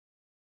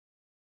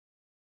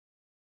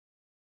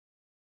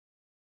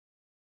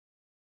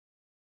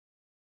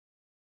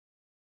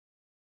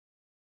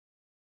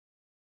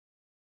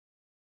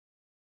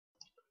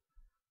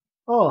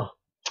Oh,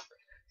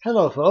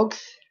 hello,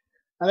 folks.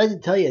 I'd like to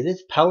tell you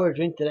this power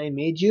drink that I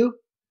made you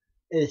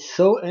is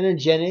so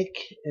energetic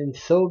and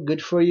so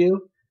good for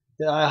you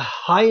that I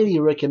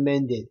highly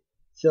recommend it.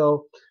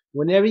 So,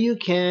 whenever you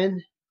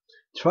can,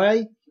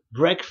 try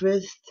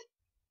breakfast,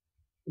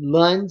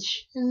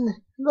 lunch, and a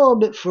little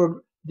bit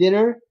for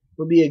dinner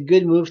would be a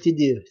good move to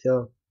do.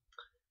 So,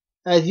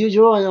 as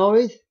usual and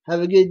always,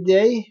 have a good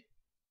day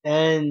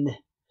and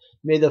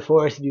may the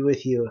force be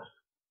with you.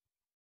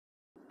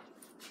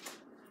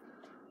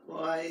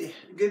 Why,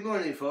 good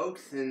morning,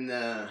 folks, and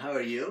how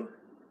are you?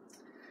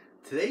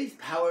 Today's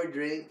power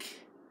drink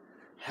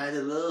had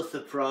a little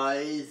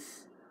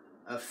surprise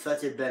of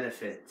such a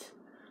benefit.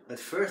 But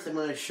first, I'm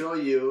going to show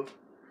you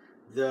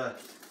the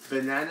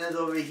bananas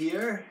over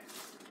here,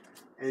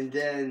 and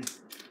then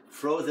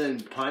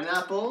frozen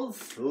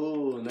pineapples,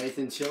 ooh, nice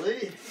and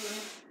chilly,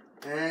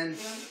 and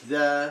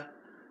the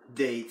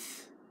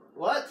dates.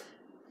 What?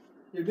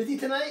 You're busy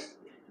tonight?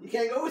 You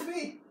can't go with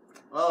me?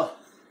 Oh,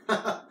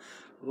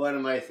 what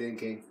am I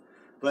thinking?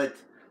 But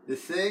the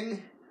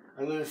thing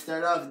I'm going to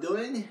start off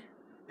doing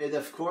is,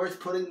 of course,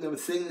 putting the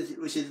thing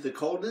which is the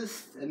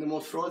coldest and the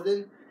most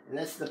frozen, and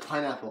that's the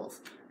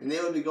pineapples. And they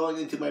will be going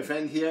into my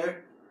friend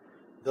here,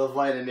 the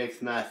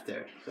Vitamix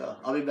Master. So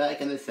I'll be back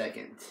in a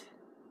second.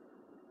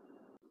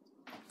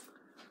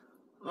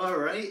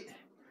 Alright,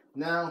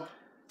 now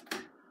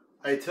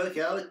I took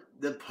out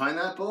the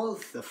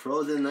pineapples, the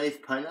frozen nice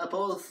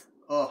pineapples.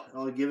 Oh,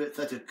 I'll give it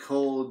such a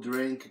cold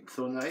drink,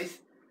 so nice.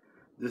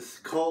 This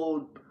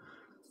cold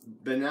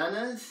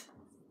bananas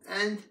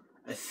and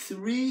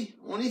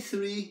only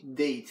three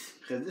dates,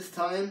 because this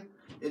time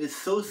it is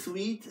so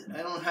sweet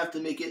I don't have to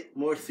make it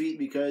more sweet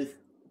because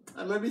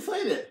I'm right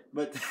beside it.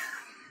 But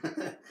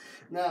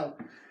now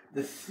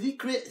the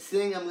secret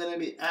thing I'm going to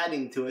be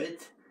adding to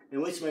it,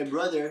 in which my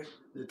brother,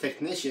 the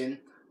technician,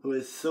 who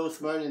is so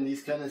smart in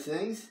these kind of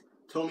things,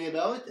 told me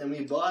about and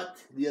we bought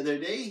the other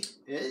day,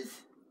 is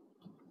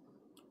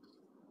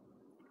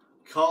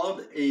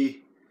called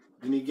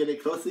let me get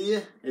it close to you,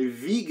 a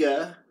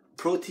Vega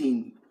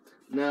protein.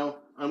 Now,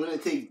 I'm going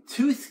to take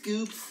 2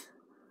 scoops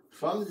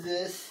from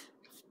this,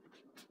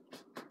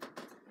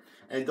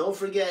 and don't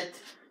forget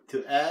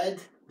to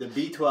add the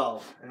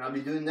B12, and I'll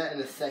be doing that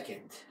in a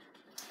second.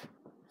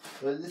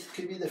 So this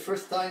could be the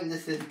first time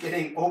this is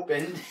getting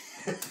opened.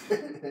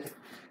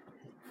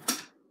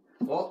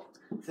 Well,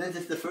 since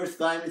it's the first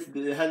time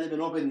it hasn't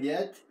been opened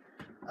yet,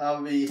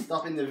 I'll be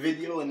stopping the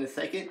video in a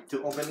second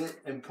to open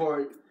it and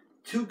pour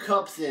 2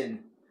 cups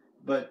in.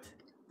 But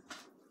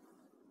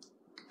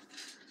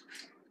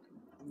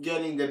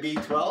getting the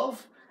B12,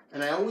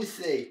 and I always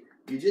say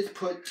you just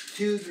put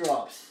 2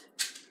 drops,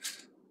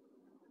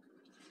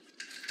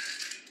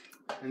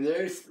 and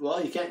there's,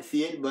 well, you can't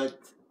see it, but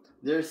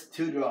there's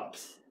 2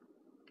 drops.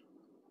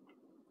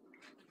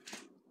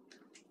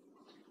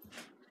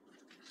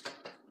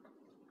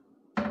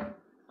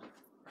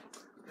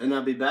 And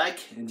I'll be back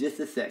in just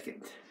a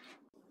second.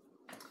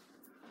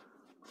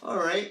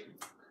 Alright,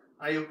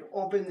 I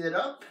opened it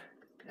up,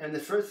 and the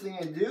first thing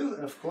I do,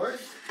 of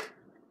course,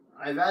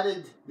 I've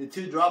added the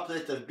 2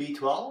 droplets of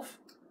B12,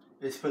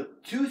 is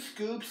put 2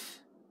 scoops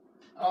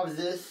of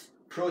this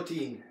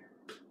protein.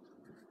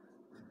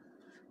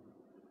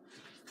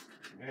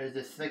 There's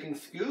the second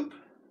scoop.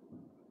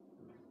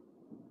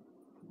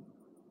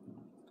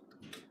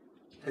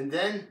 And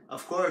then,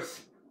 of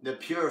course, the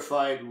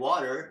purified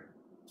water.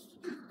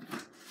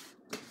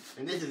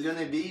 And this is going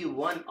to be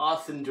one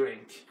awesome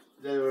drink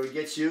that will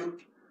get you,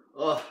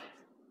 oh,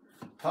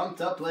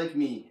 pumped up like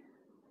me.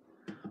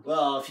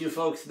 Well, if you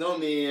folks know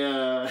me,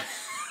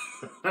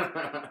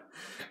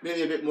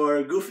 maybe a bit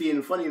more goofy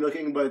and funny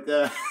looking, but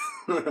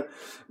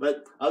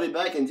but I'll be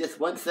back in just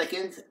 1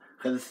 second,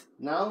 because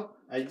now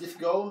I just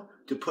go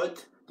to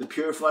put the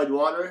purified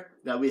water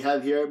that we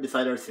have here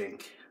beside our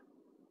sink.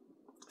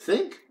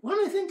 Sink? What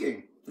am I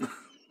thinking?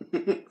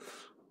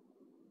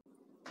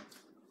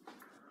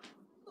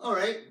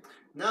 Alright,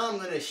 now I'm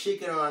going to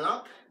shake it on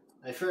up.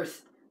 I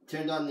first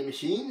turned on the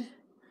machine,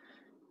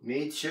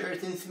 made sure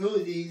it's in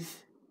smoothies.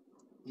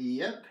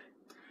 Yep.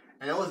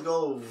 And I always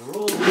go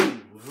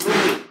vroom,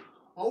 vroom.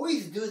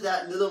 Always do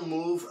that little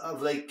move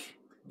of like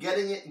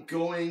getting it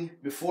going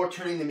before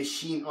turning the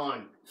machine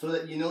on, so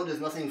that you know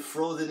there's nothing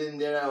frozen in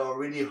there or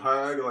really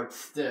hard or it's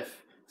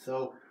stiff.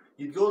 So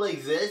you'd go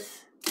like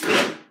this,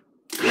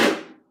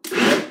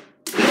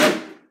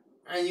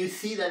 and you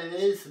see that it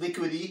is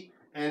liquidy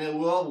and it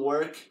will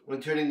work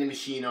when turning the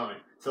machine on.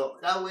 So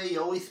that way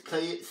you always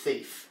play it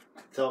safe.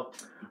 So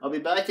I'll be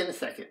back in a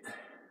second.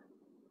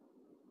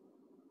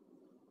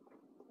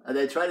 And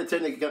I try to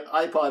turn the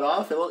iPod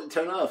off, it won't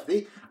turn off.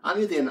 See, I'm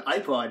using an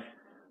iPod.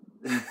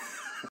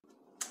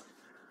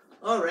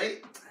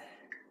 Alright,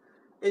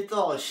 it's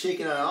all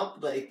shaking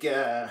up like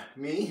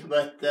me,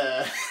 but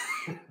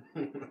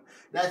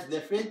that's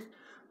different.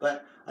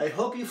 But I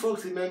hope you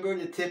folks remember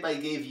the tip I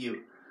gave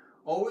you.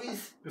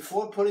 Always,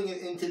 before putting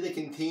it into the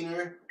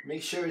container,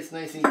 make sure it's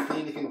nice and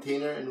clean, the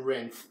container, and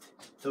rinsed.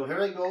 So here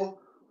I go,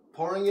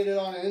 pouring it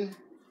on in.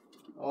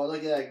 Oh,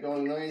 look at that,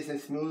 going nice and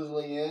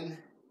smoothly in.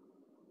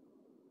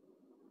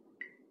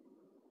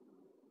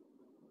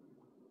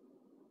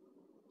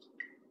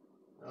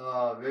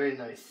 Oh, very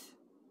nice.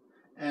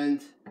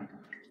 And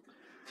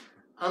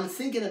I'm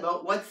thinking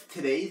about what's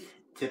today's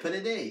tip of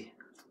the day.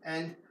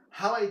 And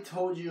how I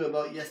told you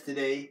about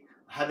yesterday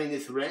having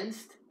this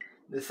rinsed.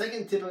 The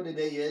second tip of the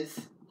day is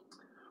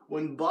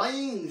when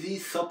buying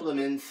these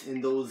supplements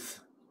in those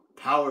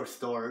power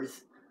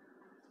stores,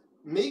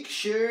 make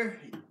sure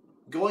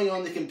going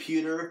on the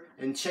computer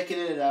and checking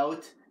it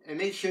out, and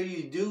make sure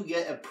you do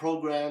get a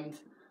programmed,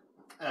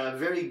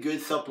 very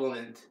good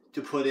supplement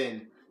to put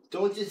in.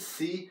 Don't just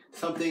see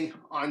something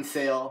on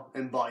sale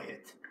and buy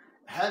it.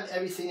 Have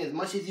everything as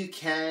much as you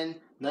can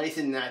nice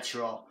and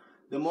natural.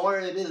 The more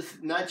it is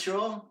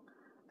natural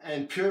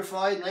and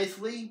purified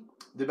nicely,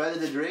 the better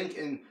the drink,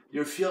 and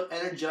you'll feel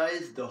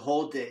energized the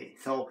whole day.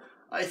 So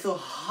I so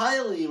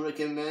highly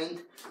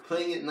recommend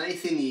playing it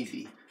nice and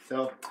easy.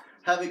 So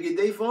have a good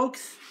day,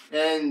 folks,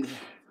 and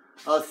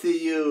I'll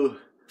see you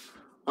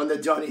on the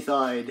Johnny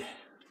side.